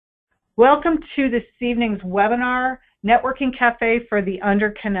Welcome to this evening's webinar, Networking Cafe for the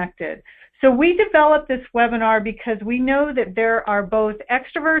Underconnected. So we developed this webinar because we know that there are both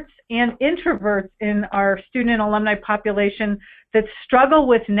extroverts and introverts in our student and alumni population that struggle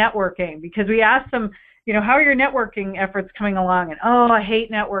with networking, because we asked them, how are your networking efforts coming along? And, oh, I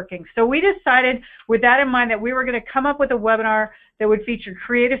hate networking. So we decided with that in mind that we were going to come up with a webinar that would feature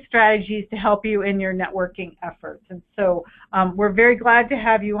creative strategies to help you in your networking efforts. And so we're very glad to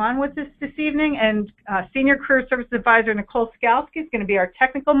have you on with us this evening. And Senior Career Service Advisor Nicole Skalski is going to be our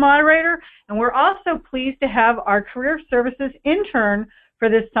technical moderator. And we're also pleased to have our Career Services intern for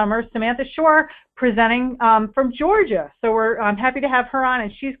this summer, Samantha Shore, presenting from Georgia. So I'm happy to have her on,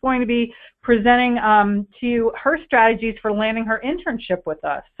 and she's going to be presenting to you her strategies for landing her internship with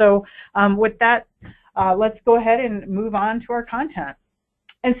us. So with that, let's go ahead and move on to our content.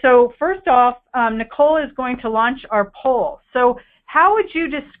 And so first off, Nicole is going to launch our poll. So how would you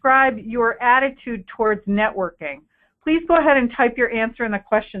describe your attitude towards networking? Please go ahead and type your answer in the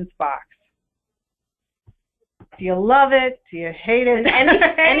questions box. Do you love it? Do you hate it?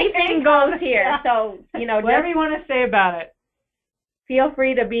 Anything goes here. Yeah. So, whatever you want to say about it. Feel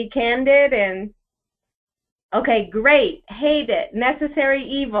free to be candid and, okay, great, hate it, necessary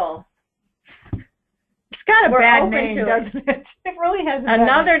evil. It's got a bad name, doesn't it? It really has a bad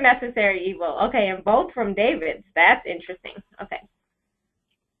Another name. necessary evil. Okay, and both from David's. That's interesting. Okay.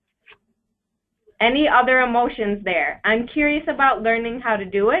 Any other emotions there? I'm curious about learning how to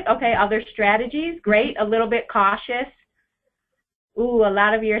do it. Okay, other strategies. Great. A little bit cautious. Ooh, a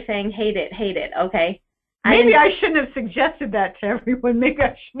lot of you are saying hate it, hate it. Okay. Maybe I shouldn't have suggested that to everyone. Maybe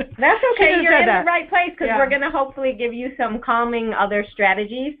I should have. That's okay. You're in the right place, because Yeah. we're going to hopefully give you some calming other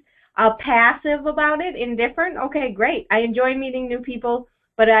strategies. Passive about it, indifferent. Okay, great. I enjoy meeting new people,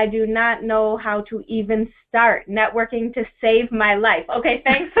 but I do not know how to even start networking to save my life. Okay,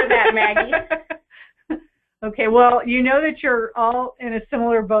 thanks for that, Maggie. Okay, well, you know that you're all in a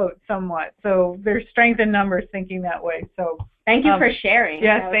similar boat somewhat, so there's strength in numbers thinking that way. So thank you for sharing.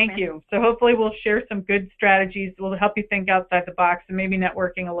 Yes, thank you. So hopefully we'll share some good strategies that will help you think outside the box, and maybe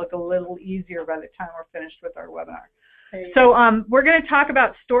networking will look a little easier by the time we're finished with our webinar. So we're going to talk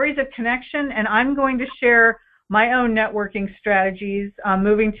about stories of connection, and I'm going to share my own networking strategies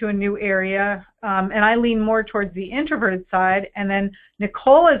moving to a new area, and I lean more towards the introverted side. And then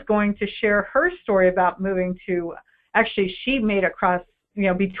Nicole is going to share her story about moving to, actually she made across,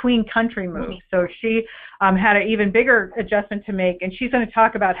 between country moves. So she had an even bigger adjustment to make, and she's going to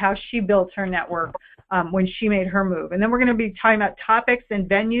talk about how she built her network when she made her move. And then we're going to be talking about topics and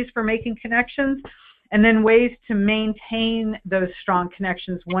venues for making connections, and then ways to maintain those strong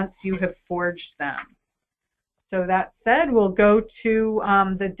connections once you have forged them. So that said, we'll go to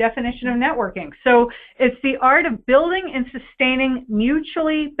the definition of networking. So it's the art of building and sustaining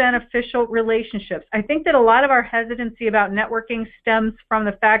mutually beneficial relationships. I think that a lot of our hesitancy about networking stems from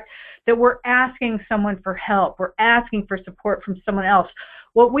the fact that we're asking someone for help. We're asking for support from someone else.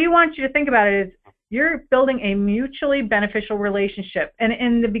 What we want you to think about it is you're building a mutually beneficial relationship. And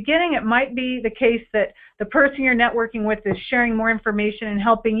in the beginning, it might be the case that the person you're networking with is sharing more information and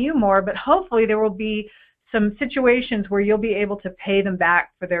helping you more, but hopefully there will be some situations where you'll be able to pay them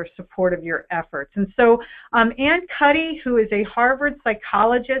back for their support of your efforts. And so Ann Cuddy, who is a Harvard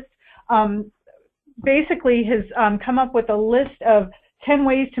psychologist, basically has come up with a list of 10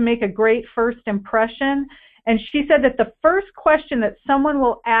 ways to make a great first impression. And she said that the first question that someone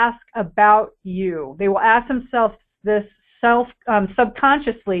will ask about you, they will ask themselves this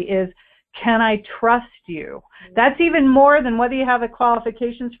subconsciously is, can I trust you? That's even more than whether you have the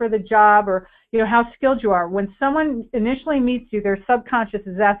qualifications for the job or how skilled you are. When someone initially meets you, their subconscious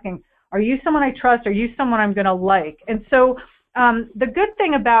is asking, are you someone I trust? Are you someone I'm going to like? And so the good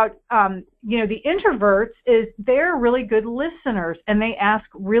thing about the introverts is they're really good listeners, and they ask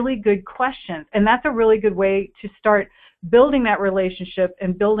really good questions, and that's a really good way to start building that relationship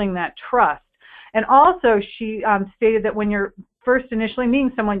and building that trust. And also she stated that when you're first initially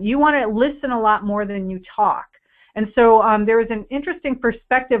meeting someone, you want to listen a lot more than you talk. And so there was an interesting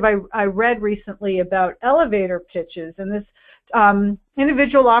perspective I read recently about elevator pitches, and this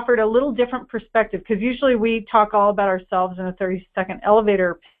individual offered a little different perspective, because usually we talk all about ourselves in a 30-second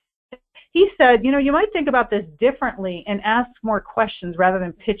elevator pitch. He said, you might think about this differently and ask more questions rather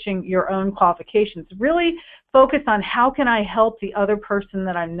than pitching your own qualifications. Really focus on how can I help the other person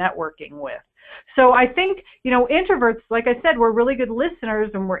that I'm networking with. So I think, introverts, like I said, we're really good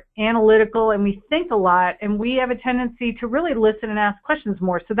listeners, and we're analytical, and we think a lot, and we have a tendency to really listen and ask questions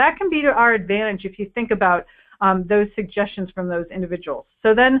more. So that can be to our advantage if you think about those suggestions from those individuals.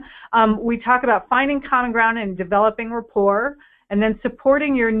 So then we talk about finding common ground and developing rapport. And then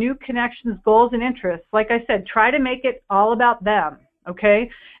supporting your new connections, goals, and interests. Like I said, try to make it all about them, okay?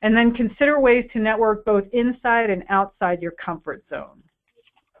 And then consider ways to network both inside and outside your comfort zone.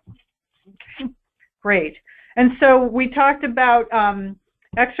 Great. And so we talked about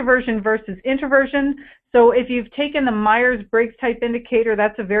extroversion versus introversion. So if you've taken the Myers-Briggs type indicator,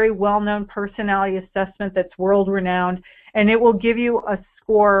 that's a very well-known personality assessment that's world-renowned, and it will give you a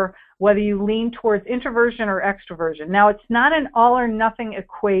score whether you lean towards introversion or extroversion. Now, it's not an all-or-nothing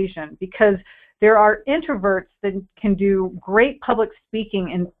equation, because there are introverts that can do great public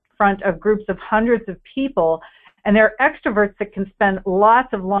speaking in front of groups of hundreds of people, and there are extroverts that can spend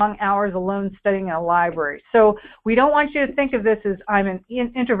lots of long hours alone studying in a library. So we don't want you to think of this as I'm an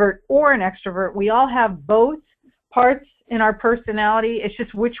introvert or an extrovert. We all have both parts in our personality. It's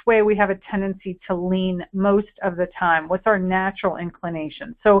just which way we have a tendency to lean most of the time. What's our natural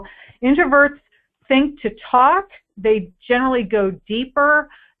inclination? So introverts think to talk. They generally go deeper.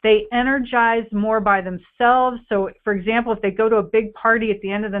 They energize more by themselves. So, for example, if they go to a big party at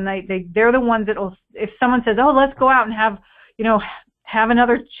the end of the night, they're the ones that will, if someone says, oh, let's go out and have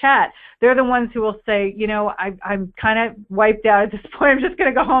another chat, they're the ones who will say, I'm kind of wiped out at this point. I'm just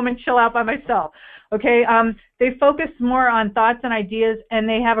going to go home and chill out by myself. Okay. They focus more on thoughts and ideas, and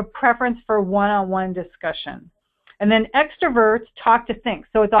they have a preference for one-on-one discussion. And then extroverts talk to think.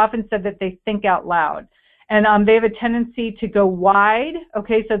 So it's often said that they think out loud. And they have a tendency to go wide,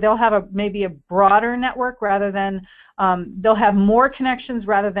 okay, so they'll have maybe a broader network rather than, they'll have more connections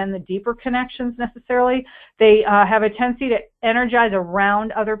rather than the deeper connections necessarily. They have a tendency to energize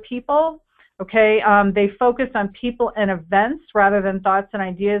around other people, okay. They focus on people and events rather than thoughts and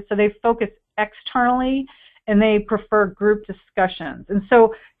ideas, so they focus externally, and they prefer group discussions. And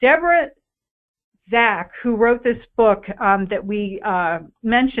so Deborah Zach, who wrote this book that we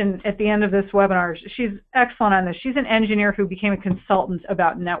mentioned at the end of this webinar, she's excellent on this. She's an engineer who became a consultant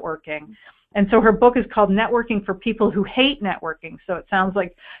about networking. And so her book is called Networking for People Who Hate Networking. So it sounds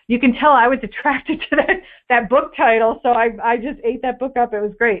like, you can tell I was attracted to that book title, so I just ate that book up. It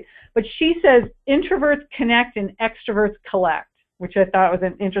was great. But she says introverts connect and extroverts collect, which I thought was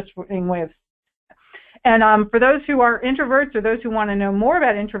an interesting way of. And for those who are introverts or those who want to know more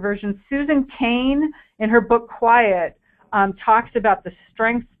about introversion, Susan Cain, in her book Quiet, talks about the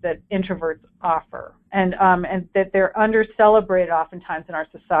strengths that introverts offer, and that they're under-celebrated oftentimes in our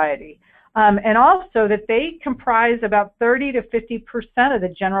society. And also that they comprise about 30 to 50% of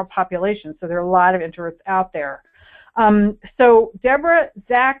the general population, so there are a lot of introverts out there. So Deborah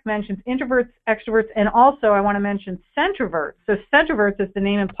Zach mentions introverts, extroverts, and also I want to mention centroverts. So centroverts, as the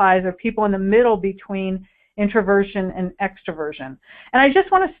name implies, are people in the middle between introversion and extroversion. And I just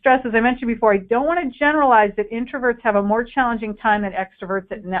want to stress, as I mentioned before, I don't want to generalize that introverts have a more challenging time than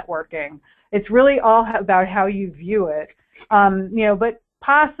extroverts at networking. It's really all about how you view it. But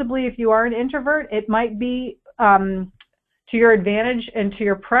possibly if you are an introvert, it might be to your advantage and to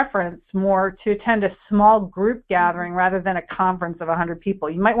your preference more to attend a small group gathering rather than a conference of 100 people.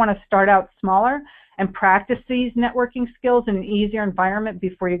 You might want to start out smaller and practice these networking skills in an easier environment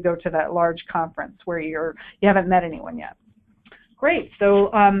before you go to that large conference where you haven't met anyone yet. Great. So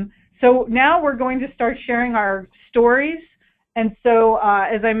now we're going to start sharing our stories. And so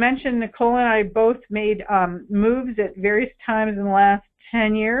as I mentioned, Nicole and I both made moves at various times in the last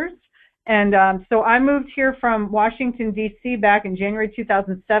 10 years. And so I moved here from Washington, D.C. back in January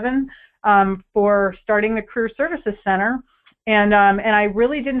 2007 for starting the Career Services Center. And I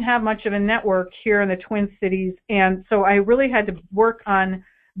really didn't have much of a network here in the Twin Cities. And so I really had to work on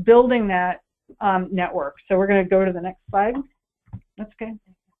building that network. So we're going to go to the next slide. That's good.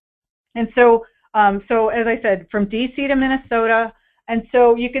 And so as I said, from D.C. to Minnesota. And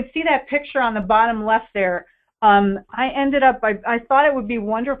so you can see that picture on the bottom left there. I ended up, I thought it would be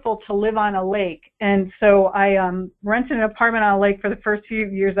wonderful to live on a lake, and so I rented an apartment on a lake for the first few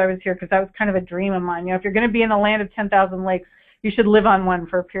years I was here, because that was kind of a dream of mine. If you're going to be in the land of 10,000 lakes, you should live on one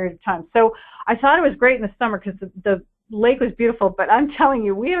for a period of time. So I thought it was great in the summer because the lake was beautiful, but I'm telling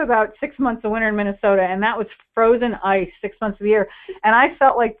you, we have about 6 months of winter in Minnesota, and that was frozen ice 6 months of the year, and I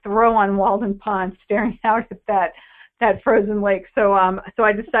felt like Thoreau on Walden Pond staring out at that frozen lake. So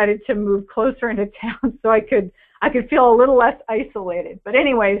I decided to move closer into town so I could feel a little less isolated. But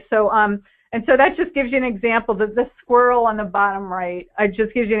anyway, so that just gives you an example. The squirrel on the bottom right, it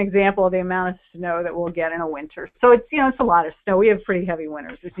just gives you an example of the amount of snow that we'll get in a winter. So it's it's a lot of snow. We have pretty heavy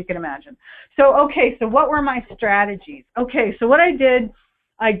winters, as you can imagine. So okay, so what were my strategies? Okay, so what I did,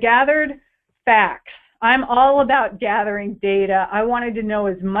 I gathered facts. I'm all about gathering data. I wanted to know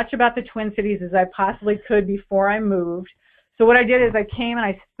as much about the Twin Cities as I possibly could before I moved. So what I did is I came and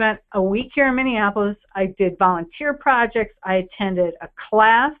I spent a week here in Minneapolis. I did volunteer projects. I attended a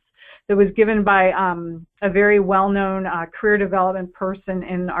class that was given by a very well-known career development person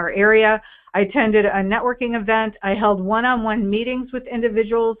in our area. I attended a networking event. I held one-on-one meetings with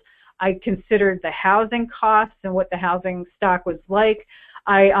individuals. I considered the housing costs and what the housing stock was like.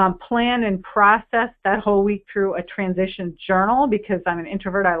 I planned and processed that whole week through a transition journal because I'm an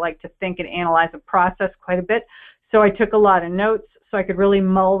introvert. I like to think and analyze and process quite a bit. So I took a lot of notes so I could really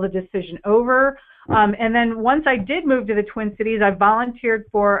mull the decision over. And then once I did move to the Twin Cities, I volunteered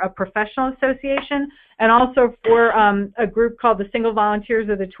for a professional association and also for a group called the Single Volunteers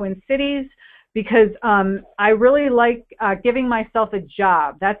of the Twin Cities, because I really like giving myself a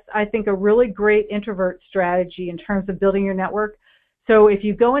job. That's, I think, a really great introvert strategy in terms of building your network. So if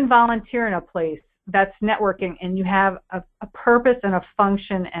you go and volunteer in a place, that's networking, and you have a purpose and a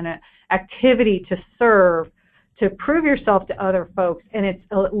function and an activity to serve, to prove yourself to other folks. And it's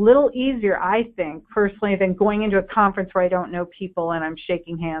a little easier, I think, personally, than going into a conference where I don't know people and I'm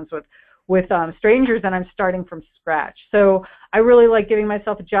shaking hands with strangers and I'm starting from scratch. So I really like giving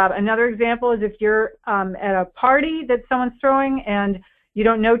myself a job. Another example is if you're at a party that someone's throwing and you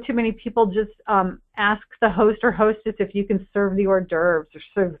don't know too many people, just ask the host or hostess if you can serve the hors d'oeuvres or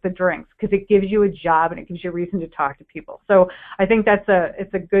serve the drinks, because it gives you a job and it gives you a reason to talk to people. So I think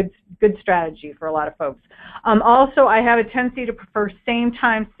it's a good strategy for a lot of folks. Also, I have a tendency to prefer same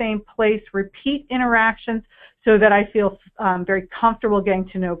time, same place, repeat interactions so that I feel very comfortable getting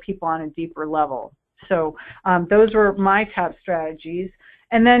to know people on a deeper level. So those were my top strategies.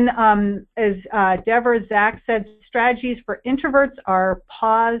 And then as Deborah Zach said, strategies for introverts are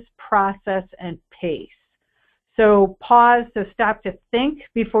pause, process, and pace. So pause, so stop to think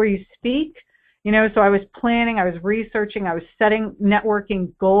before you speak. You know, so I was planning, I was researching, I was setting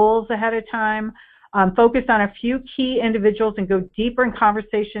networking goals ahead of time. Focus on a few key individuals and go deeper in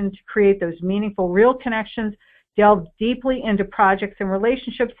conversation to create those meaningful, real connections. Delve deeply into projects and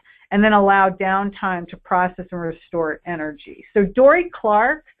relationships, and then allow downtime to process and restore energy. So Dory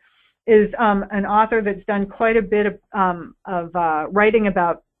Clark is an author that's done quite a bit of writing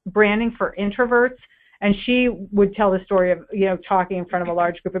about branding for introverts, and she would tell the story of, you know, talking in front of a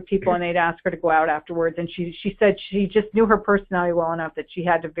large group of people, and they'd ask her to go out afterwards, and she said she just knew her personality well enough that she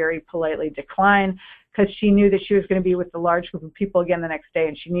had to very politely decline, because she knew that she was going to be with the large group of people again the next day,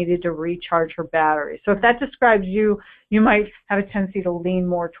 and she needed to recharge her battery. So if that describes you, you might have a tendency to lean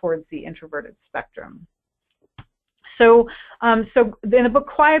more towards the introverted spectrum. So in the book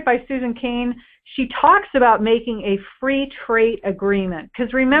Quiet by Susan Cain, she talks about making a free trade agreement,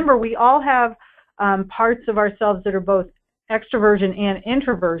 because remember, we all have parts of ourselves that are both extroversion and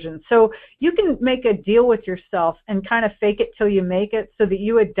introversion. So you can make a deal with yourself and kind of fake it till you make it, so that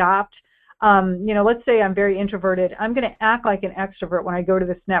you adopt. You know, let's say I'm very introverted. I'm going to act like an extrovert when I go to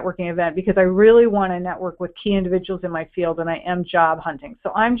this networking event because I really want to network with key individuals in my field and I am job hunting.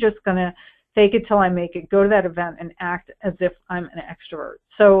 So I'm just going to fake it till I make it, go to that event and act as if I'm an extrovert.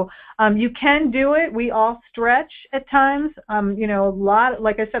 So you can do it. We all stretch at times. You know,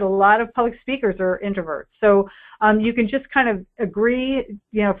 like I said, a lot of public speakers are introverts. So you can just kind of agree,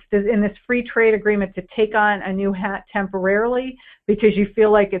 you know, in this free trade agreement to take on a new hat temporarily because you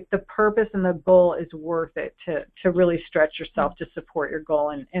feel like the purpose and the goal is worth it to really stretch yourself to support your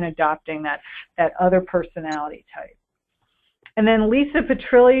goal in adopting that other personality type. And then Lisa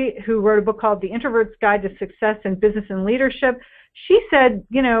Petrilli, who wrote a book called The Introvert's Guide to Success in Business and Leadership, she said,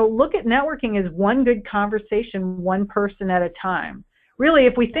 you know, look at networking as one good conversation, one person at a time. Really,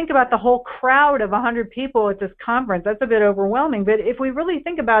 if we think about the whole crowd of 100 people at this conference, that's a bit overwhelming. But if we really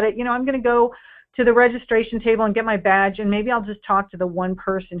think about it, you know, I'm going to go to the registration table and get my badge, and maybe I'll just talk to the one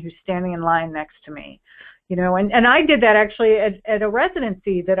person who's standing in line next to me. You know, and I did that actually at a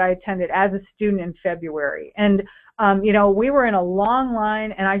residency that I attended as a student in February. And you know, we were in a long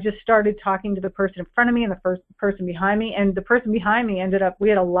line, and I just started talking to the person in front of me and the first person behind me, and the person behind me we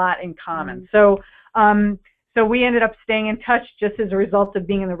had a lot in common. So we ended up staying in touch just as a result of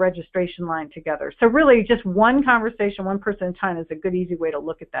being in the registration line together. So really, just one conversation, one person at a time is a good, easy way to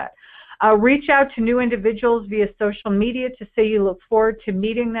look at that. Reach out to new individuals via social media to say you look forward to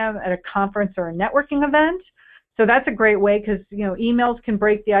meeting them at a conference or a networking event. So that's a great way because, you know, emails can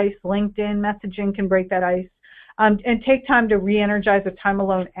break the ice, LinkedIn messaging can break that ice. And take time to re-energize with time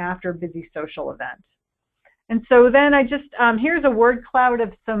alone after a busy social event. And so then I just, here's a word cloud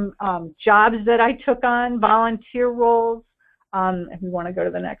of some jobs that I took on, volunteer roles. If you want to go to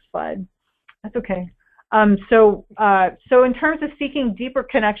the next slide, that's okay. So in terms of seeking deeper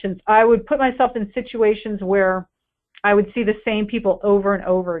connections, I would put myself in situations where I would see the same people over and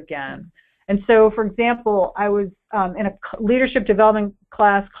over again. And so, for example, I was in a leadership development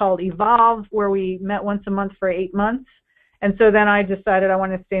class called Evolve, where we met once a month for 8 months. And so then I decided I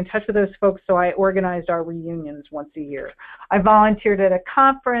wanted to stay in touch with those folks, so I organized our reunions once a year. I volunteered at a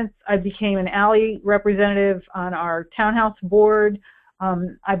conference. I became an ALLY representative on our townhouse board.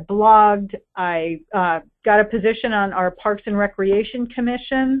 I blogged. I got a position on our Parks and Recreation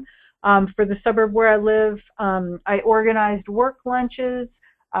Commission for the suburb where I live. I organized work lunches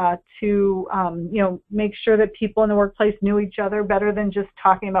to make sure that people in the workplace knew each other better than just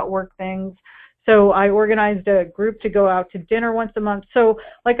talking about work things. So I organized a group to go out to dinner once a month. So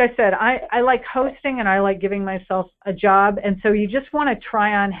like I said, I like hosting and I like giving myself a job. And so you just want to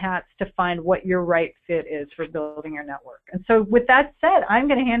try on hats to find what your right fit is for building your network. And so with that said, I'm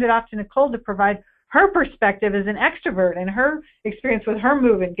going to hand it off to Nicole to provide her perspective as an extrovert and her experience with her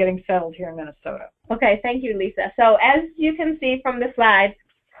move and getting settled here in Minnesota. Okay, thank you, Lisa. So as you can see from the slide,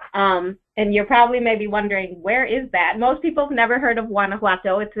 and you're probably maybe wondering, where is that? Most people have never heard of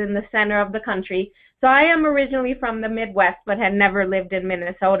Guanajuato. It's in the center of the country. So I am originally from the Midwest, but had never lived in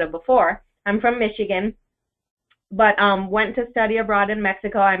Minnesota before. I'm from Michigan, but went to study abroad in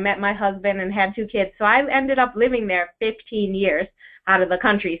Mexico. I met my husband and had 2 kids. So I ended up living there 15 years out of the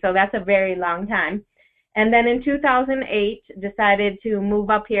country. So that's a very long time. And then in 2008, decided to move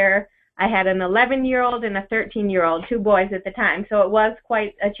up here. I had an 11-year-old and a 13-year-old, 2 boys at the time, so it was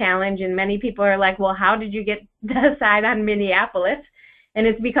quite a challenge, and many people are like, well, how did you get to decide on Minneapolis? And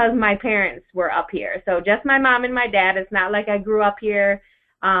it's because my parents were up here. So just my mom and my dad. It's not like I grew up here.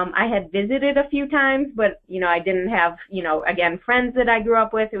 I had visited a few times, but, I didn't have, again, friends that I grew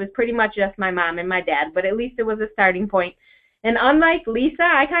up with. It was pretty much just my mom and my dad, but at least it was a starting point. And unlike Lisa,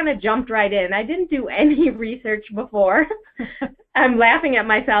 I kind of jumped right in. I didn't do any research before. I'm laughing at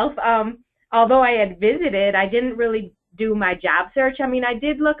myself. Although I had visited, I didn't really do my job search. I mean, I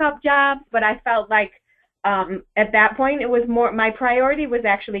did look up jobs, but I felt like at that point it was more, my priority was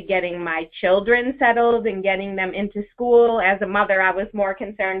actually getting my children settled and getting them into school. As a mother, I was more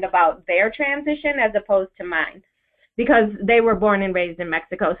concerned about their transition as opposed to mine, because they were born and raised in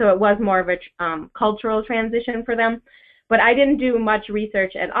Mexico. So it was more of a cultural transition for them. But I didn't do much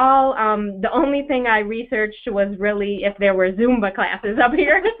research at all. The only thing I researched was really if there were Zumba classes up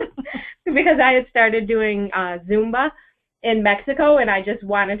here, because I had started doing Zumba in Mexico, and I just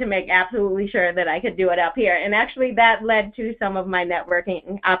wanted to make absolutely sure that I could do it up here. And actually that led to some of my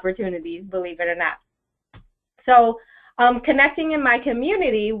networking opportunities, believe it or not. So connecting in my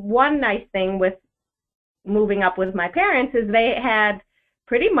community, one nice thing with moving up with my parents is they had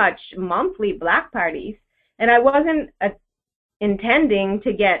pretty much monthly block parties. And I wasn't intending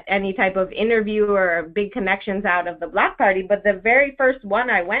to get any type of interview or big connections out of the block party, but the very first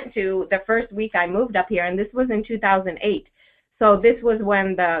one I went to, the first week I moved up here, and this was in 2008. So this was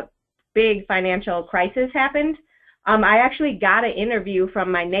when the big financial crisis happened. I actually got an interview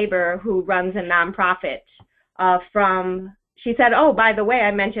from my neighbor who runs a nonprofit. She said, oh, by the way, I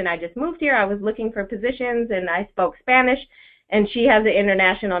mentioned I just moved here. I was looking for positions, and I spoke Spanish. And she has an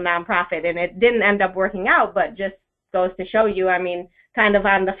international nonprofit, and it didn't end up working out, but just goes to show you, I mean, kind of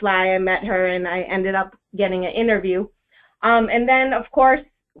on the fly, I met her, and I ended up getting an interview. And then, of course,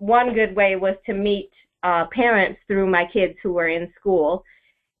 one good way was to meet parents through my kids who were in school.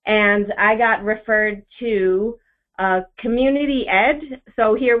 And I got referred to community ed.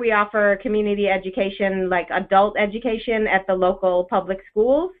 So here we offer community education, like adult education at the local public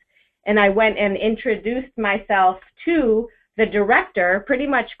schools. And I went and introduced myself to the director, pretty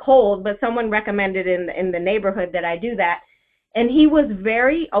much cold, but someone recommended in the neighborhood that I do that. And he was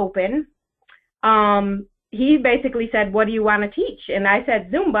very open. He basically said, what do you want to teach? And I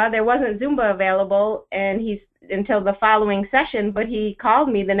said, Zumba. There wasn't Zumba available until the following session, but he called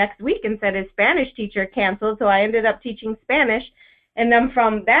me the next week and said his Spanish teacher canceled, so I ended up teaching Spanish. And then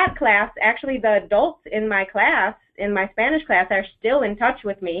from that class, actually the adults in my class, in my Spanish class, are still in touch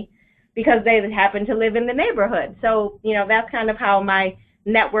with me, because they happen to live in the neighborhood. So, that's kind of how my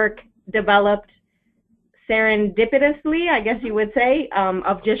network developed serendipitously, I guess you would say,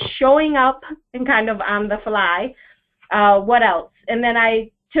 of just showing up and kind of on the fly. What else? And then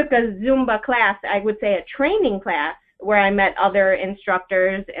I took a Zumba class, I would say a training class, where I met other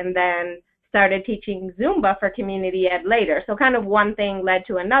instructors and then started teaching Zumba for community ed later. So kind of one thing led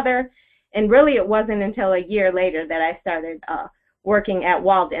to another. And really it wasn't until a year later that I started working at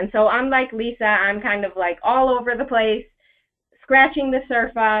Walden. So unlike Lisa, I'm kind of like all over the place, scratching the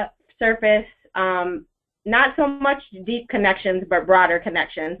surface, not so much deep connections, but broader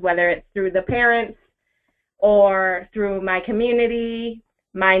connections, whether it's through the parents or through my community,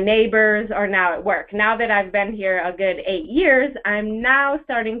 my neighbors, or now at work. Now that I've been here a good 8 years, I'm now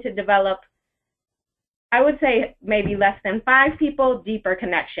starting to develop I would say maybe less than 5 people, deeper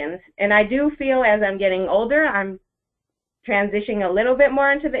connections. And I do feel as I'm getting older, I'm transitioning a little bit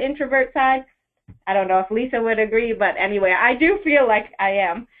more into the introvert side. I don't know if Lisa would agree, but anyway, I do feel like I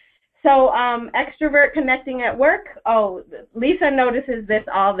am. So extrovert connecting at work, oh, Lisa notices this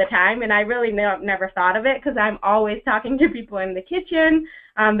all the time, and I really never thought of it because I'm always talking to people in the kitchen,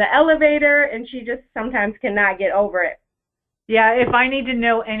 the elevator, and she just sometimes cannot get over it. Yeah, if I need to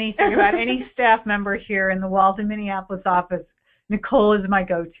know anything about any staff member here in the Walden, Minneapolis office, Nicole is my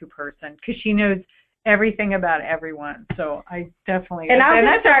go-to person because she knows everything about everyone. So I definitely, and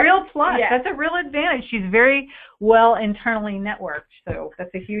that's a real plus. Yeah. That's a real advantage. She's very well internally networked, so that's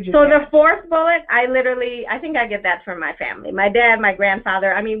a huge advantage. So the 4th bullet, I think I get that from my family. My dad, my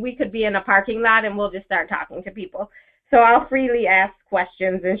grandfather, I mean, we could be in a parking lot and we'll just start talking to people. So I'll freely ask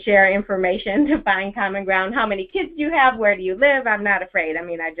questions and share information to find common ground. How many kids do you have? Where do you live? I'm not afraid. I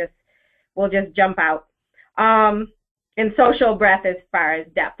mean, we'll just jump out. And social breadth as far as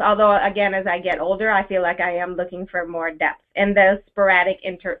depth. Although, again, as I get older, I feel like I am looking for more depth. And those sporadic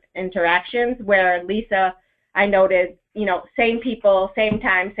interactions where Lisa, I noted, same people, same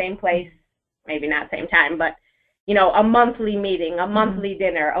time, same place, maybe not same time, but, a monthly meeting, a monthly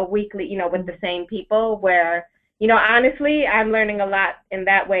dinner, a weekly, with the same people where, honestly, I'm learning a lot in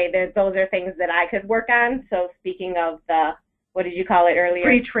that way. Those are things that I could work on. So speaking of the, what did you call it earlier?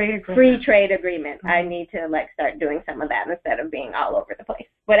 Free trade agreement. Free trade agreement. I need to start doing some of that instead of being all over the place.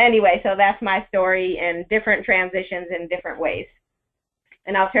 But anyway, so that's my story in different transitions in different ways.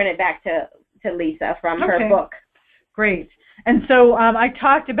 And I'll turn it back to Lisa from her book. Great. And so I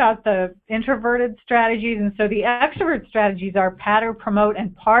talked about the introverted strategies, and so the extrovert strategies are patter, promote,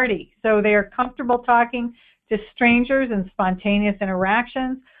 and party. So they are comfortable talking to strangers and spontaneous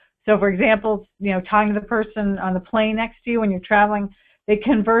interactions. So, for example, talking to the person on the plane next to you when you're traveling, they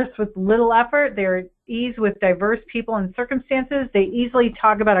converse with little effort. They're at ease with diverse people and circumstances. They easily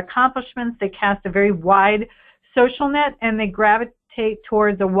talk about accomplishments. They cast a very wide social net, and they gravitate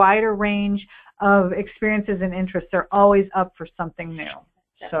towards a wider range of experiences and interests. They're always up for something new.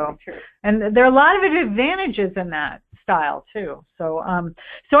 So, and there are a lot of advantages in that style too. So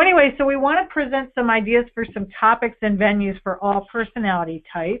anyway, so we want to present some ideas for some topics and venues for all personality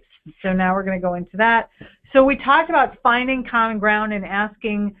types. So now we're going to go into that. So we talked about finding common ground and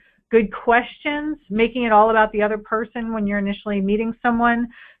asking good questions, making it all about the other person when you're initially meeting someone.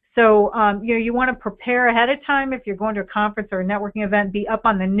 So, you want to prepare ahead of time if you're going to a conference or a networking event, be up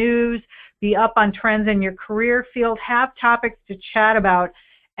on the news, be up on trends in your career field, have topics to chat about.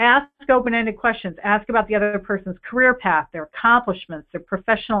 Ask open-ended questions. Ask about the other person's career path, their accomplishments, their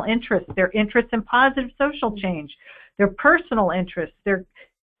professional interests, their interests in positive social change, their personal interests,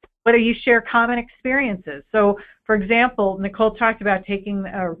 whether you share common experiences. So, for example, Nicole talked about teaching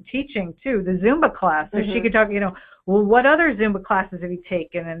too, the Zumba class. So she could talk, well, what other Zumba classes have you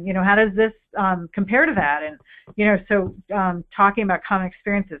taken? And, how does this compare to that? And, talking about common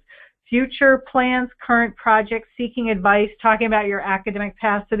experiences. Future plans, current projects, seeking advice, talking about your academic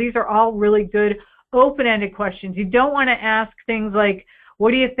past. So these are all really good open-ended questions. You don't want to ask things like,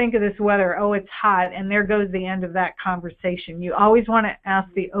 what do you think of this weather? Oh, it's hot, and there goes the end of that conversation. You always want to ask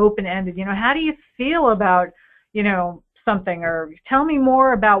the open-ended, how do you feel about, something, or tell me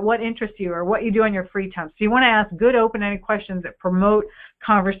more about what interests you or what you do in your free time. So you want to ask good open-ended questions that promote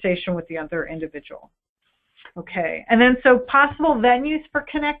conversation with the other individual. Okay, and then so possible venues for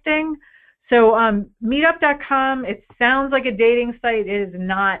connecting. So meetup.com, it sounds like a dating site. It is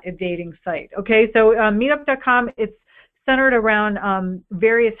not a dating site. Okay, so meetup.com, it's centered around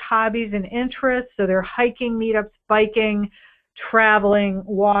various hobbies and interests. So they're hiking meetups, biking, traveling,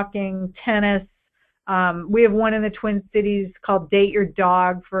 walking, tennis. We have one in the Twin Cities called Date Your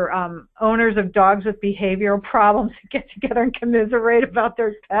Dog for owners of dogs with behavioral problems to get together and commiserate about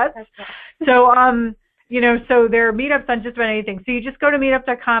their pets. So so there are meetups on just about anything. So you just go to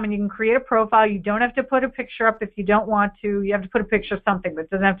meetup.com and you can create a profile. You don't have to put a picture up if you don't want to. You have to put a picture of something, but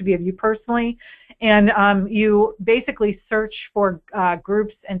it doesn't have to be of you personally. And you basically search for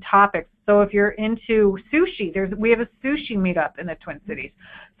groups and topics. So if you're into sushi, we have a sushi meetup in the Twin Cities.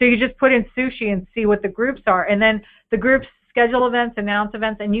 So you just put in sushi and see what the groups are. And then the groups schedule events, announce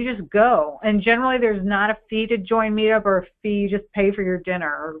events, and you just go. And generally there's not a fee to join meetup or a fee. You just pay for your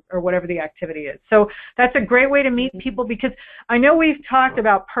dinner or whatever the activity is. So that's a great way to meet people, because I know we've talked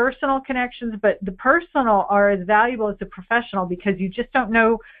about personal connections, but the personal are as valuable as the professional, because you just don't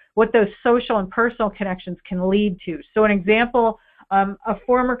know what those social and personal connections can lead to. So an example, a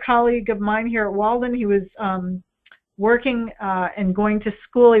former colleague of mine here at Walden, he was working and going to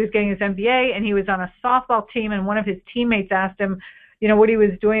school. He was getting his MBA, and he was on a softball team, and one of his teammates asked him, what he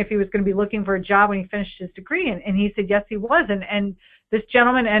was doing, if he was going to be looking for a job when he finished his degree. And he said, yes, he was. And this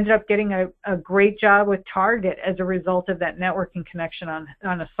gentleman ended up getting a great job with Target as a result of that networking connection on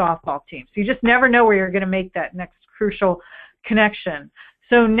a softball team. So you just never know where you're going to make that next crucial connection.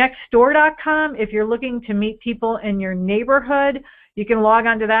 So nextdoor.com, if you're looking to meet people in your neighborhood, you can log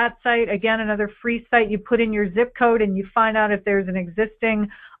onto that site. Again, another free site. You put in your zip code and you find out if there's an existing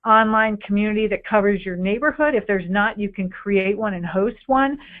online community that covers your neighborhood. If there's not, you can create one and host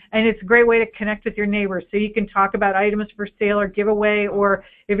one. And it's a great way to connect with your neighbors. So you can talk about items for sale or giveaway, or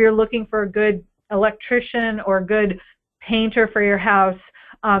if you're looking for a good electrician or a good painter for your house,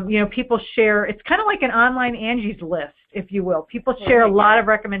 people share. It's kind of like an online Angie's List, if you will. People share a lot of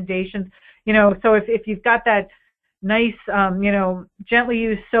recommendations. So if you've got that nice, gently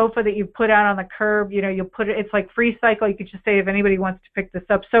used sofa that you put out on the curb, you'll put it, it's like free cycle. You could just say if anybody wants to pick this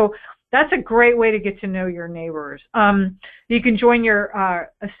up. So that's a great way to get to know your neighbors. You can join your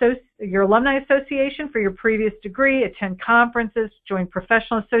alumni association for your previous degree, attend conferences, join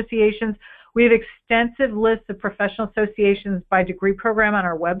professional associations. We have extensive lists of professional associations by degree program on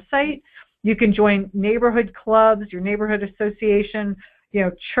our website. You can join neighborhood clubs, your neighborhood association,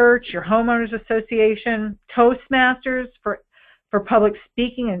 church, your homeowners association, Toastmasters for public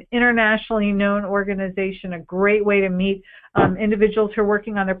speaking, an internationally known organization, a great way to meet individuals who are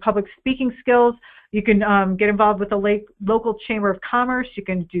working on their public speaking skills. You can get involved with the local chamber of commerce. You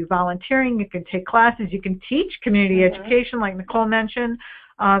can do volunteering. You can take classes. You can teach community education, like Nicole mentioned.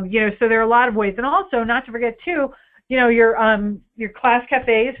 So there are a lot of ways. And also, not to forget too, your class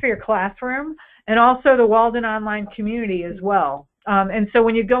cafes for your classroom, and also the Walden online community as well. And so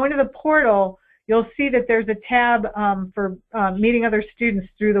when you go into the portal, you'll see that there's a tab for meeting other students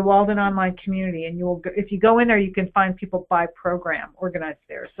through the Walden online community. And if you go in there, you can find people by program organized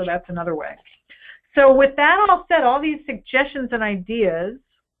there. So that's another way. So with that all said, all these suggestions and ideas,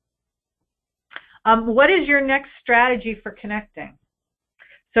 what is your next strategy for connecting?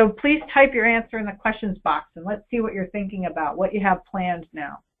 So please type your answer in the questions box, and let's see what you're thinking about, what you have planned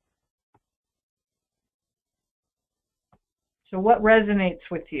now. So what resonates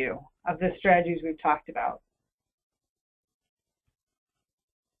with you of the strategies we've talked about?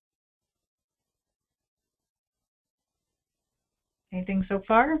 Anything so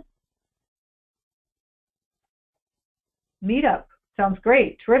far? Meetup. Sounds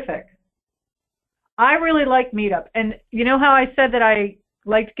great. Terrific. I really like Meetup. And you know how I said that I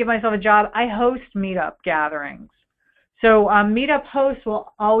like to give myself a job? I host Meetup gatherings. So Meetup hosts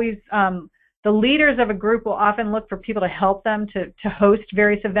will always... the leaders of a group will often look for people to help them to host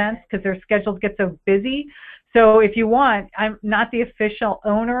various events because their schedules get so busy. So if you want, I'm not the official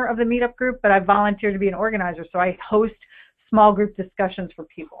owner of the Meetup group, but I volunteer to be an organizer. So I host small group discussions for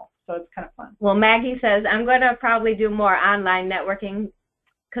people. So it's kind of fun. Well, Maggie says, I'm going to probably do more online networking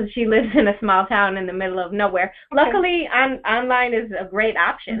because she lives in a small town in the middle of nowhere. Okay. Luckily, online is a great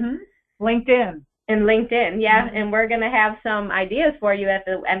option. Mm-hmm. LinkedIn. And LinkedIn, yeah, and we're going to have some ideas for you at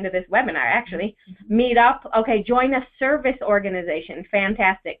the end of this webinar, actually. Meet up, okay, join a service organization,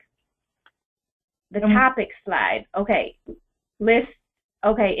 fantastic. The topic slide, okay, list,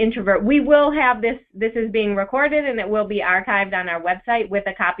 okay, introvert. We will have this is being recorded and it will be archived on our website with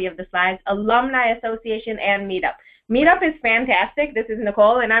a copy of the slides, Alumni Association and Meetup. Meetup is fantastic. This is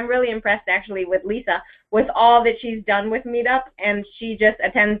Nicole, and I'm really impressed actually with Lisa with all that she's done with Meetup, and she just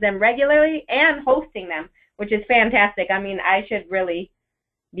attends them regularly and hosting them, which is fantastic. I mean, I should really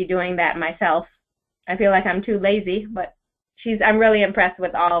be doing that myself. I feel like I'm too lazy, but I'm really impressed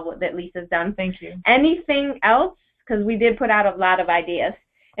with all that Lisa's done. Thank you. Anything else? Because we did put out a lot of ideas.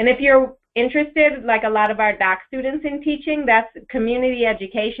 And if you're interested, like a lot of our doc students in teaching, that's community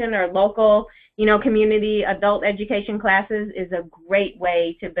education or local, community adult education classes is a great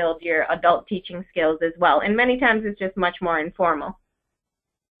way to build your adult teaching skills as well. And many times it's just much more informal.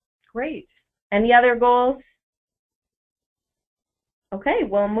 Great. Any other goals? Okay,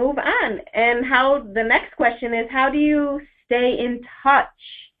 we'll move on. And the next question is, how do you stay in touch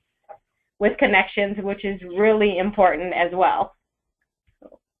with connections, which is really important as well?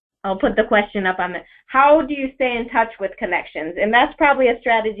 I'll put the question up on the, how do you stay in touch with connections? And that's probably a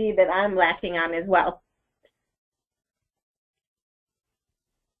strategy that I'm lacking on as well.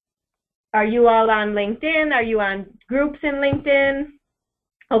 Are you all on LinkedIn? Are you on groups in LinkedIn?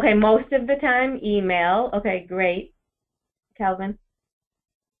 Okay, most of the time, email. Okay, great. Calvin?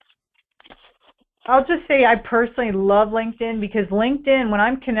 I'll just say I personally love LinkedIn because LinkedIn, when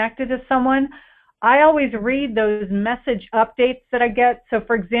I'm connected to someone, I always read those message updates that I get. So,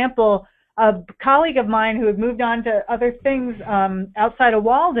 for example, a colleague of mine who had moved on to other things outside of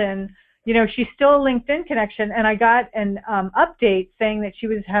Walden, you know, she's still a LinkedIn connection, and I got an update saying that she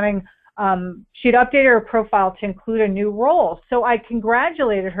was having, she'd updated her profile to include a new role. So I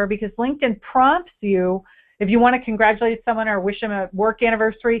congratulated her because LinkedIn prompts you if you want to congratulate someone or wish them a work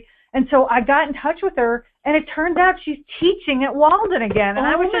anniversary. And so I got in touch with her, and it turns out she's teaching at Walden again, and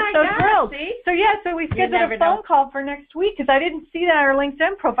I was just so thrilled. See? So yeah, so we scheduled a phone call for next week because I didn't see that on her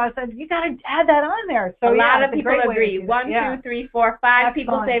LinkedIn profile. I said, you got to add that on there. So a lot of people agree. 1, 2, 3, 4, 5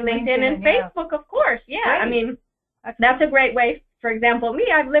 people say LinkedIn and Facebook, of course. Yeah, great. I mean, that's a great way. For example, me,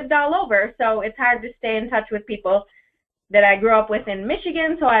 I've lived all over, so it's hard to stay in touch with people that I grew up with in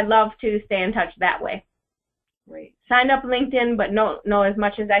Michigan, so I love to stay in touch that way. Great. Sign up LinkedIn, but know as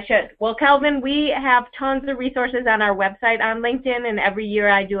much as I should. Well, Kelvin, we have tons of resources on our website on LinkedIn, and every year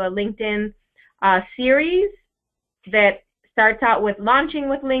I do a LinkedIn series that starts out with launching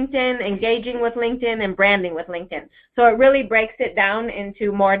with LinkedIn, engaging with LinkedIn, and branding with LinkedIn. So it really breaks it down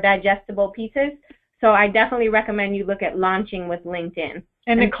into more digestible pieces. So I definitely recommend you look at launching with LinkedIn.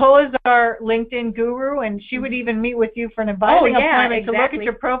 And Nicole is our LinkedIn guru, and she would even meet with you for an advising appointment to look at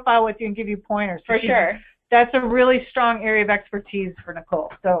your profile with you and give you pointers. For sure. That's a really strong area of expertise for Nicole.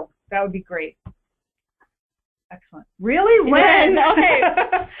 So that would be great. Excellent. Really? When? Okay.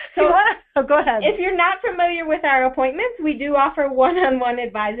 So go ahead. If you're not familiar with our appointments, we do offer one-on-one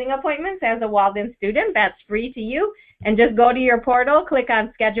advising appointments as a Walden student. That's free to you. And just go to your portal, click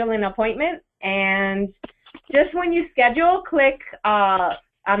on Schedule an Appointment, and just when you schedule, click on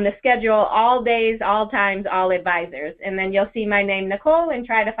the schedule all days, all times, all advisors. And then you'll see my name, Nicole, and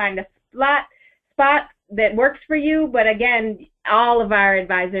try to find a spot that works for you. But again, all of our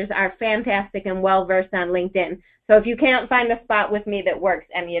advisors are fantastic and well-versed on LinkedIn. So if you can't find a spot with me that works,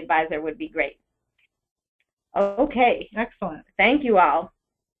 any advisor would be great. Okay. Excellent. Thank you all.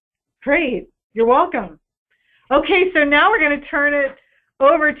 Great. You're welcome. Okay, so now we're going to turn it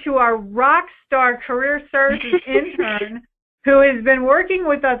over to our rock star career services intern who has been working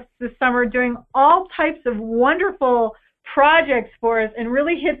with us this summer doing all types of wonderful projects for us and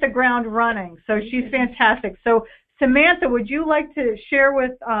really hit the ground running. So she's fantastic. So Samantha, would you like to share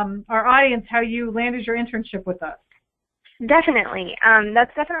with our audience how you landed your internship with us? Definitely.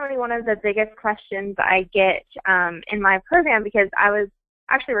 That's definitely one of the biggest questions I get in my program, because I was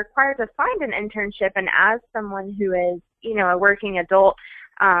actually required to find an internship, and as someone who is, you know, a working adult,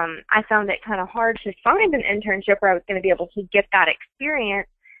 I found it kind of hard to find an internship where I was going to be able to get that experience,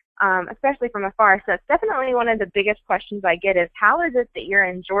 especially from afar. So it's definitely one of the biggest questions I get is, how is it that you're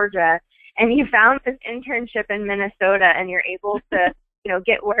in Georgia and you found this internship in Minnesota and you're able to, you know,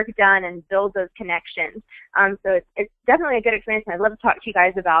 get work done and build those connections? So it's definitely a good experience, and I'd love to talk to you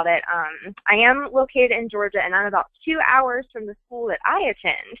guys about it. I am located in Georgia, and I'm about 2 hours from the school that I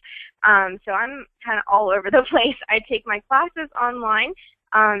attend. So I'm kind of all over the place. I take my classes online.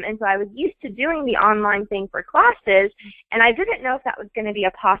 And so I was used to doing the online thing for classes, and I didn't know if that was going to be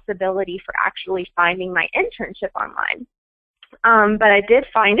a possibility for actually finding my internship online. But I did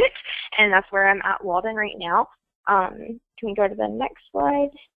find it, and that's where I'm at Walden right now. Can we go to the next slide?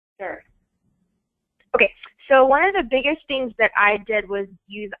 Sure. Okay, so one of the biggest things that I did was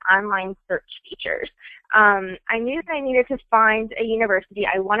use online search features. I knew that I needed to find a university.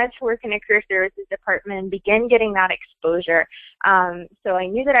 I wanted to work in a career services department and begin getting that exposure. So I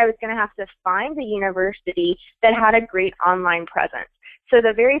knew that I was going to have to find a university that had a great online presence. So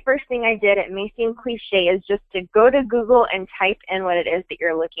the very first thing I did, it may seem cliche, is just to go to Google and type in what it is that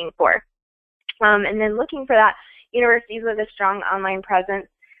you're looking for. And then looking for that universities with a strong online presence,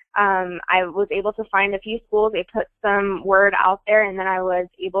 I was able to find a few schools. They put some word out there, and then I was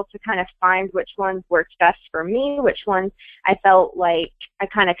able to kind of find which ones worked best for me, which ones I felt like I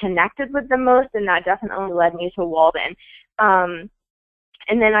kind of connected with the most, and that definitely led me to Walden. And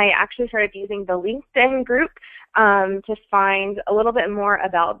then I actually started using the LinkedIn group to find a little bit more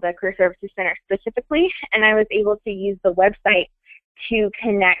about the Career Services Center specifically, and I was able to use the website to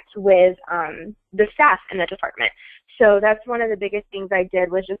connect with the staff in the department. So that's one of the biggest things I did,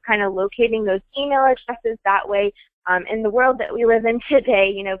 was just kind of locating those email addresses that way. In the world that we live in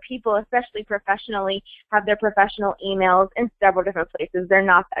today, you know, people, especially professionally, have their professional emails in several different places. They're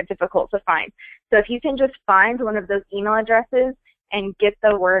not that difficult to find. So if you can just find one of those email addresses and get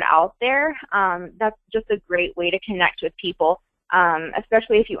the word out there, that's just a great way to connect with people.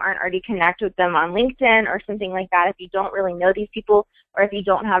 Especially if you aren't already connected with them on LinkedIn or something like that. If you don't really know these people, or if you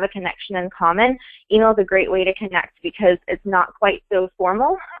don't have a connection in common, email is a great way to connect, because it's not quite so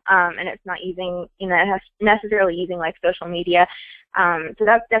formal, and it's not using, you know, necessarily using like social media. So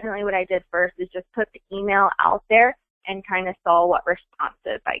that's definitely what I did first, is just put the email out there and kind of saw what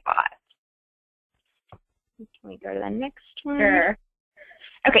responses I got. Can we go to the next one? Sure.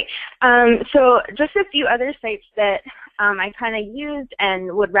 Okay, so just a few other sites that I kind of used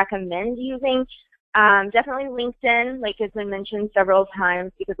and would recommend using. Definitely LinkedIn, like has been mentioned several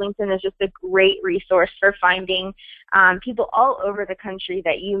times, because LinkedIn is just a great resource for finding people all over the country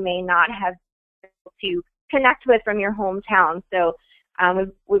that you may not have been able to connect with from your hometown. So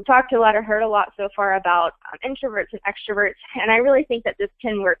we've talked a lot or heard a lot so far about introverts and extroverts, and I really think that this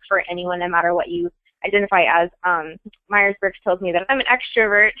can work for anyone, no matter what you identify as. Myers-Briggs tells me that I'm an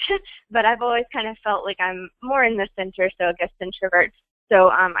extrovert, but I've always kind of felt like I'm more in the center, so I guess introvert. So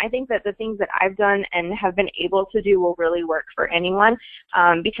I think that the things that I've done and have been able to do will really work for anyone,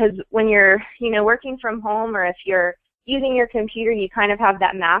 because when you're, working from home, or if you're using your computer, you kind of have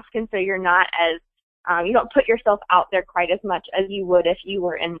that mask, and so you're not as, you don't put yourself out there quite as much as you would if you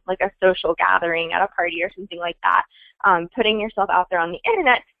were in like a social gathering at a party or something like that. Putting yourself out there on the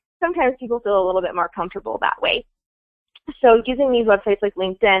internet, sometimes people feel a little bit more comfortable that way. So using these websites like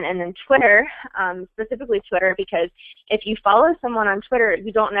LinkedIn and then Twitter, specifically Twitter, because if you follow someone on Twitter,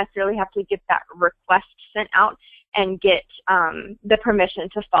 you don't necessarily have to get that request sent out and get the permission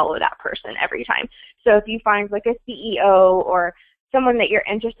to follow that person every time. So if you find like a CEO or someone that you're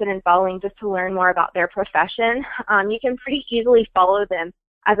interested in following just to learn more about their profession, you can pretty easily follow them,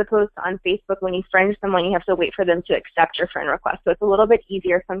 as opposed to on Facebook. When you friend someone, you have to wait for them to accept your friend request. So it's a little bit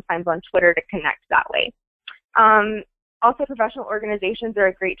easier sometimes on Twitter to connect that way. Also, professional organizations are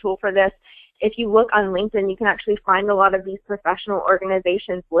a great tool for this. If you look on LinkedIn, you can actually find a lot of these professional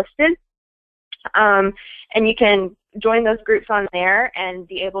organizations listed. And you can join those groups on there and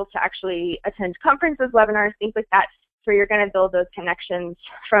be able to actually attend conferences, webinars, things like that. So you're going to build those connections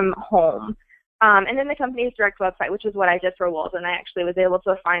from home. And then the company's direct website, which is what I did for Walden. I actually was able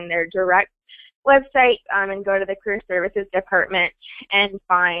to find their direct website and go to the Career Services Department and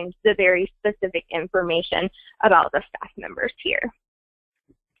find the very specific information about the staff members here.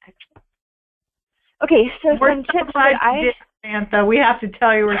 Okay, so some tips that I... Samantha, we have to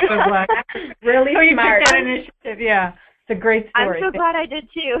tell you we're so glad. Really smart. That initiative, yeah. It's a great story. I'm so glad I did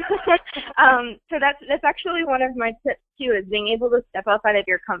too. So that's actually one of my tips too, is being able to step outside of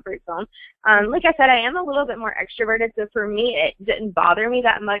your comfort zone. Like I said, I am a little bit more extroverted, so for me it didn't bother me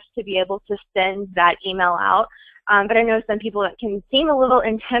that much to be able to send that email out. But I know some people that can seem a little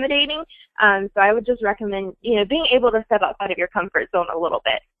intimidating. So I would just recommend, being able to step outside of your comfort zone a little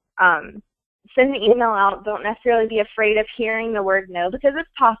bit. Send the email out. Don't necessarily be afraid of hearing the word no, because it's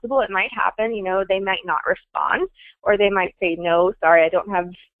possible. It might happen. They might not respond, or they might say, no, sorry, I don't have,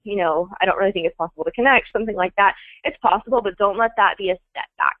 I don't really think it's possible to connect, something like that. It's possible, but don't let that be a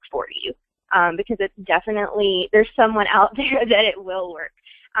setback for you, because it's definitely, there's someone out there that it will work.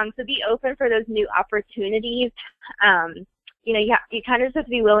 So be open for those new opportunities. You kind of just have to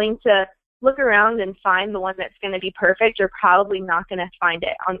be willing to look around and find the one that's going to be perfect. You're probably not going to find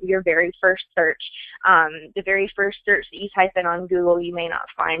it on your very first search. The very first search that you type in on Google, you may not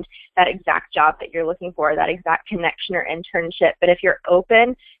find that exact job that you're looking for, that exact connection or internship. But if you're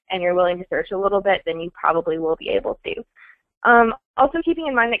open and you're willing to search a little bit, then you probably will be able to. Also keeping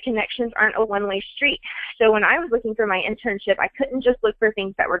in mind that connections aren't a one-way street. So when I was looking for my internship, I couldn't just look for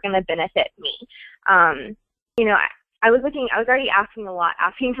things that were going to benefit me. I was already asking a lot,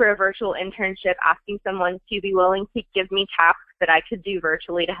 asking for a virtual internship, asking someone to be willing to give me tasks that I could do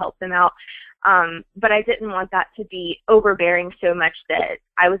virtually to help them out. But I didn't want that to be overbearing so much that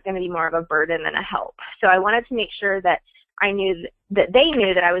I was going to be more of a burden than a help. So I wanted to make sure that I knew that they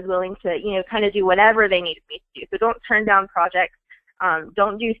knew that I was willing to, kind of do whatever they needed me to do. So don't turn down projects.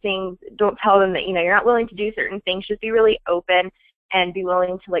 Don't do things, don't tell them that, you're not willing to do certain things. Just be really open and be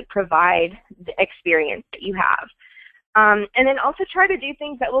willing to provide the experience that you have. And then also try to do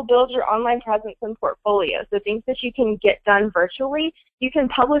things that will build your online presence and portfolio. So things that you can get done virtually, you can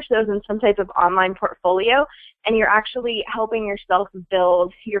publish those in some type of online portfolio, and you're actually helping yourself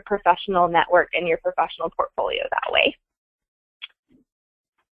build your professional network and your professional portfolio that way.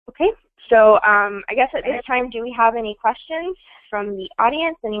 Okay, so I guess at this time, do we have any questions from the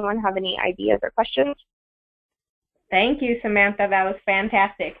audience? Anyone have any ideas or questions? Thank you, Samantha. That was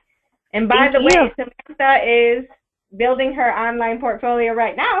fantastic. And by the way, Samantha is building her online portfolio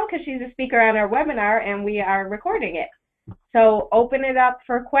right now because she's a speaker on our webinar and we are recording it. So open it up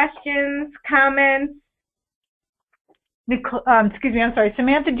for questions, comments. Excuse me, I'm sorry.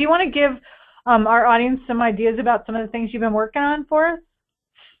 Samantha, do you want to give our audience some ideas about some of the things you've been working on for us?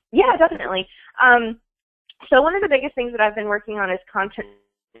 Yeah, definitely. So one of the biggest things that I've been working on is content.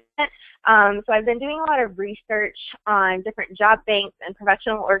 So I've been doing a lot of research on different job banks and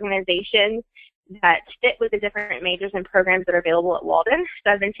professional organizations that fit with the different majors and programs that are available at Walden.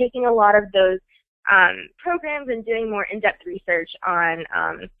 So I've been taking a lot of those programs and doing more in-depth research on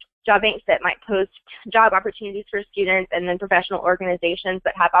job banks that might post job opportunities for students, and then professional organizations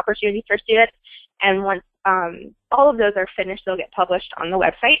that have opportunities for students. And once all of those are finished, they'll get published on the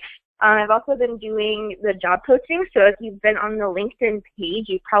website. I've also been doing the job posting. So if you've been on the LinkedIn page,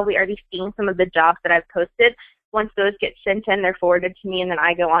 you've probably already seen some of the jobs that I've posted. Once those get sent in, they're forwarded to me, and then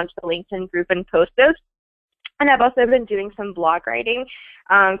I go onto the LinkedIn group and post those. And I've also been doing some blog writing.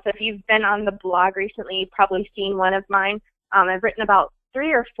 So if you've been on the blog recently, you've probably seen one of mine. I've written about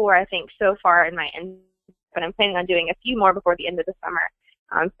 3 or 4, I think, so far in my end, but I'm planning on doing a few more before the end of the summer.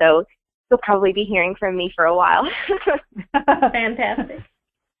 So you'll probably be hearing from me for a while. Fantastic.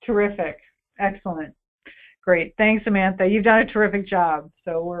 Terrific. Excellent. Great. Thanks, Samantha. You've done a terrific job.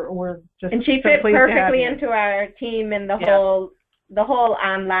 So we're just and she so fit pleased perfectly to have into our team and the whole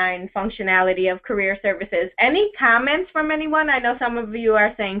online functionality of career services. Any comments from anyone? I know some of you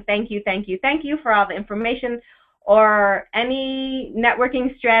are saying thank you for all the information, or any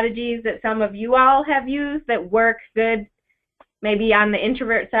networking strategies that some of you all have used that work good, maybe on the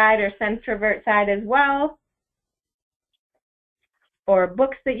introvert side or centrovert side as well, or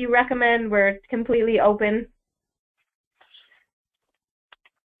books that you recommend. We're completely open.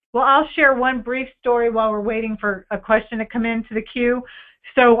 Well, I'll share one brief story while we're waiting for a question to come into the queue.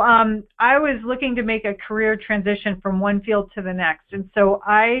 So I was looking to make a career transition from one field to the next. And so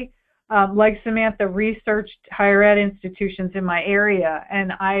I, like Samantha, researched higher ed institutions in my area.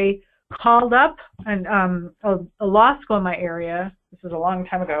 And I called up a law school in my area. This was a long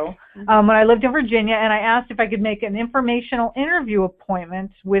time ago, when I lived in Virginia, and I asked if I could make an informational interview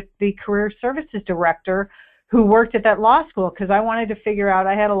appointment with the career services director who worked at that law school, because I wanted to figure out,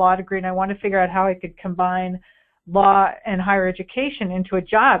 I had a law degree, and I wanted to figure out how I could combine law and higher education into a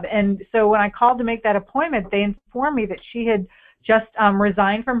job. And so when I called to make that appointment, they informed me that she had just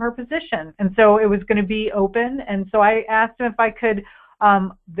resigned from her position. And so it was going to be open. And so I asked them if I could,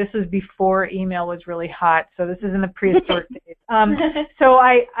 this was before email was really hot, so this is in the prehistoric days. So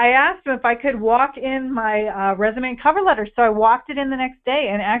I asked them if I could walk in my resume and cover letter. So I walked it in the next day,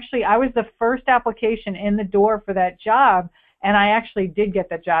 and actually I was the first application in the door for that job, and I actually did get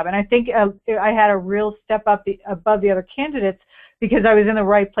that job. And I think I had a real step up above the other candidates because I was in the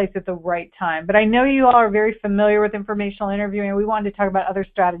right place at the right time. But I know you all are very familiar with informational interviewing, and we wanted to talk about other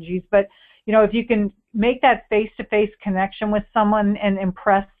strategies. But you know, if you can make that face-to-face connection with someone and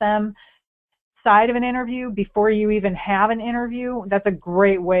impress them side of an interview before you even have an interview, that's a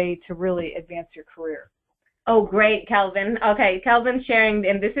great way to really advance your career. Oh, great, Kelvin. Okay, Kelvin's sharing,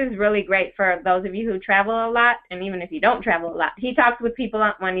 and this is really great for those of you who travel a lot, and even if you don't travel a lot. He talks with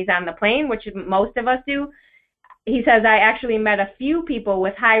people when he's on the plane, which most of us do. He says, I actually met a few people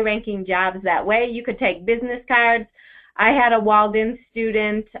with high-ranking jobs that way. You could take business cards. I had a Walden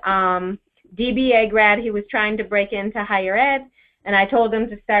student, DBA grad. He was trying to break into higher ed, and I told him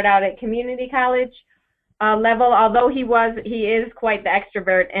to start out at community college level, although he is quite the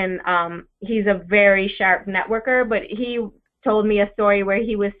extrovert, and he's a very sharp networker. But he told me a story where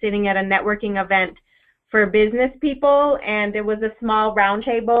he was sitting at a networking event for business people, and it was a small round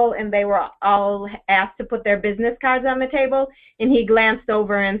table, and they were all asked to put their business cards on the table, and he glanced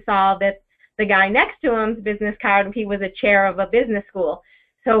over and saw that the guy next to him's business card, he was a chair of a business school.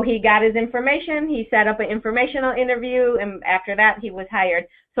 So he got his information, he set up an informational interview, and after that he was hired.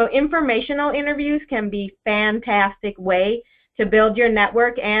 So informational interviews can be a fantastic way to build your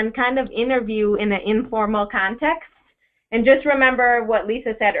network and kind of interview in an informal context. And just remember what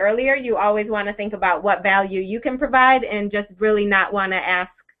Lisa said earlier, you always want to think about what value you can provide and just really not want to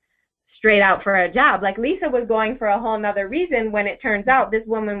ask straight out for a job. Like Lisa was going for a whole nother reason when it turns out this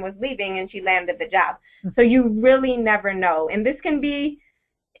woman was leaving and she landed the job. So you really never know. And this can be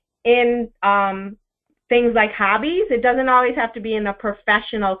in things like hobbies. It doesn't always have to be in a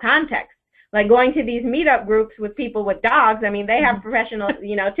professional context. Like going to these meetup groups with people with dogs, I mean, they have professionals,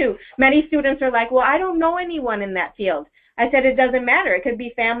 too. Many students are like, well, I don't know anyone in that field. I said, it doesn't matter. It could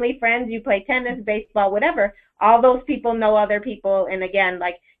be family, friends, you play tennis, baseball, whatever. All those people know other people. And again,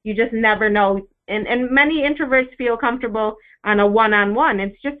 like, you just never know. And many introverts feel comfortable on a one-on-one.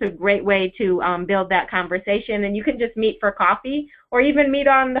 It's just a great way to build that conversation. And you can just meet for coffee or even meet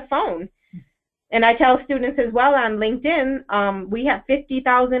on the phone. And I tell students as well on LinkedIn, we have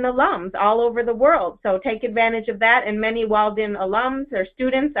 50,000 alums all over the world. So take advantage of that. And many Walden alums or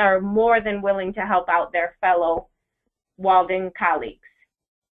students are more than willing to help out their fellow Walden colleagues.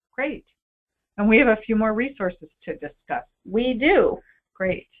 Great. And we have a few more resources to discuss. We do.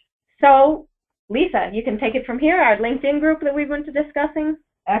 Great. So, Lisa, you can take it from here, our LinkedIn group that we've been discussing.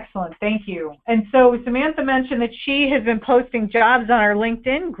 Excellent, thank you. And so Samantha mentioned that she has been posting jobs on our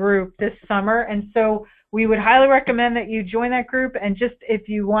LinkedIn group this summer, and so we would highly recommend that you join that group. And just if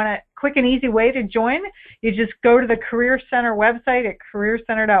you want a quick and easy way to join, you just go to the Career Center website at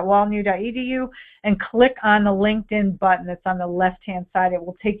careercenter.walden.edu and click on the LinkedIn button that's on the left-hand side. It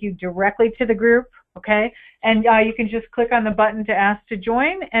will take you directly to the group, okay? And you can just click on the button to ask to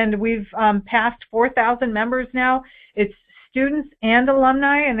join, and we've passed 4,000 members now. It's students and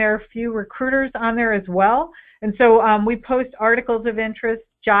alumni, and there are a few recruiters on there as well. And so we post articles of interest,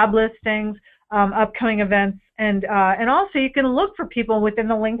 job listings, upcoming events, and also you can look for people within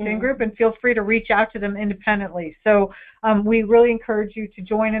the LinkedIn group and feel free to reach out to them independently. So we really encourage you to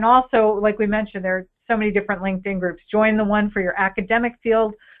join. And also, like we mentioned, there are so many different LinkedIn groups. Join the one for your academic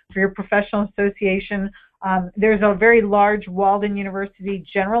field, for your professional association. There's a very large Walden University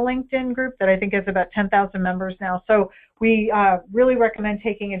general LinkedIn group that I think has about 10,000 members now. So we really recommend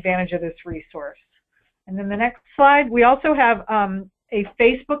taking advantage of this resource. And then the next slide, we also have a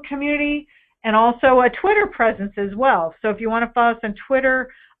Facebook community and also a Twitter presence as well. So if you want to follow us on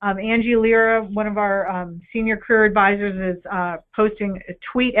Twitter, Angie Lira, one of our senior career advisors, is posting a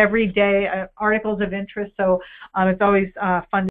tweet every day, articles of interest. So it's always fun